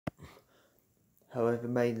Hello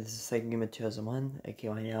everybody, this is Second Game of 2001,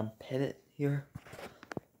 aka I am Pettit here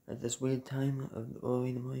at this weird time of early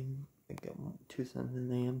in the morning, like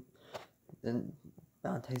 2:something a.m. Then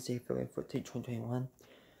Valentine's Day, February 14th, 2021.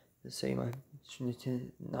 The same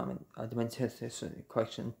I'll do my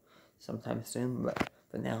collection sometime soon, but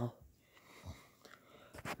for now,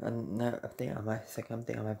 another update on my second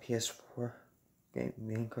update on my PS4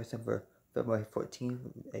 game collection for February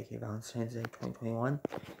 14th, aka Valentine's Day 2021.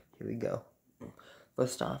 Here we go.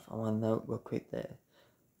 First off, I want to note real quick that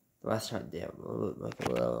the last time I did, like a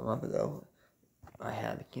little month ago, I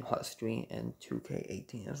had Kingdom Hearts 3 and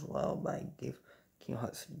 2K18 as well, but I gave Kingdom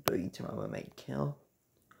Hearts 3 to my roommate Kill,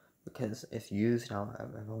 because it's used. I'm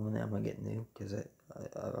gonna get new, because I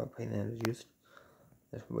played it as used.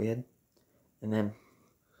 That's weird. And then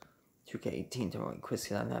 2K18 to my roommate Chris,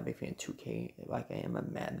 because I'm not a big fan of 2K, like I am a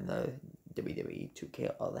Madden, the WWE,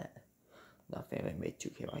 2K, all that. Not a fan of made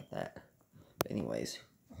 2K like that. But anyways,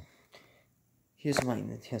 here's my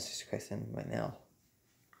Nintendo question right now.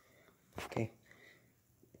 Okay,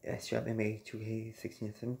 I still have NBA 2K16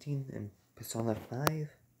 and 17 and Persona 5.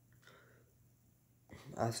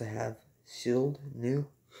 I also have Shield new,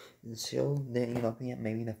 and Shield didn't open yet.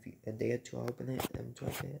 Maybe in a day or two I'll open it and try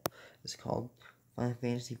it. It's called Final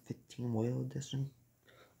Fantasy 15 Royal Edition,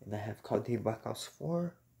 and I have Call of Duty Black Ops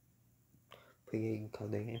 4. Pretty good Call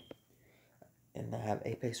of Duty game. And I have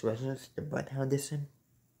Apex Legends, the Bloodhound Edition.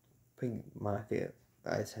 Pretty my favorite.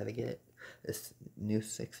 I just had to get it. It's new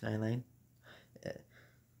 $6.99. I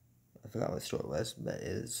forgot what store it was, but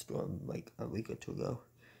it was stored like a week or two ago.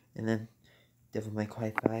 And then Devil May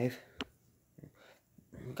Cry 5.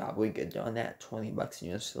 Got really good on that.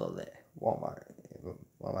 $20 US still at Walmart,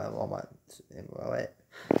 and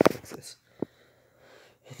Texas.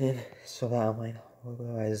 And then so that online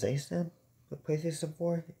realization. The PlayStation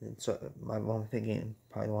 4, and so my one thinking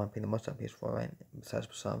probably the one I pay the most on PS4, right? Besides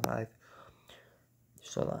Persona 5.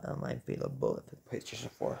 So that I might feel a bullet for the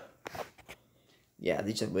PlayStation 4. Yeah,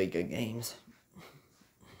 these are really good games.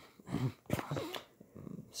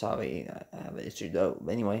 Sorry, I have an issue though.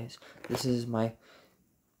 But anyways, this is my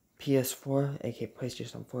PS4, aka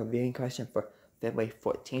PlayStation 4 viewing collection for February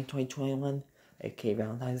 14th, 2021, aka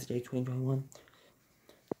Valentine's Day 2021.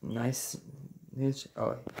 Nice news.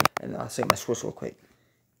 Oh, and I'll say my scores real quick.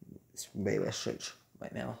 It's way less switch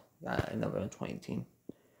right now. Another 2018.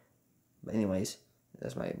 But anyways,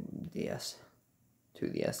 that's my DS,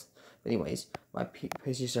 2DS. But anyways, my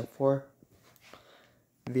PlayStation 4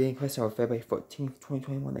 viewing question on February 14th,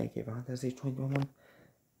 2021, aka Valentine's Day 2021.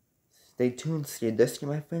 Stay tuned, stay dusty,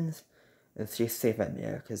 my friends, and stay safe out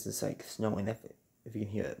there, because it's like snowing. If you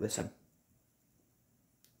can hear it, listen.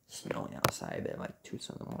 Snowing outside at like 2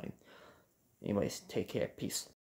 in the morning. Anyways, take care. Peace.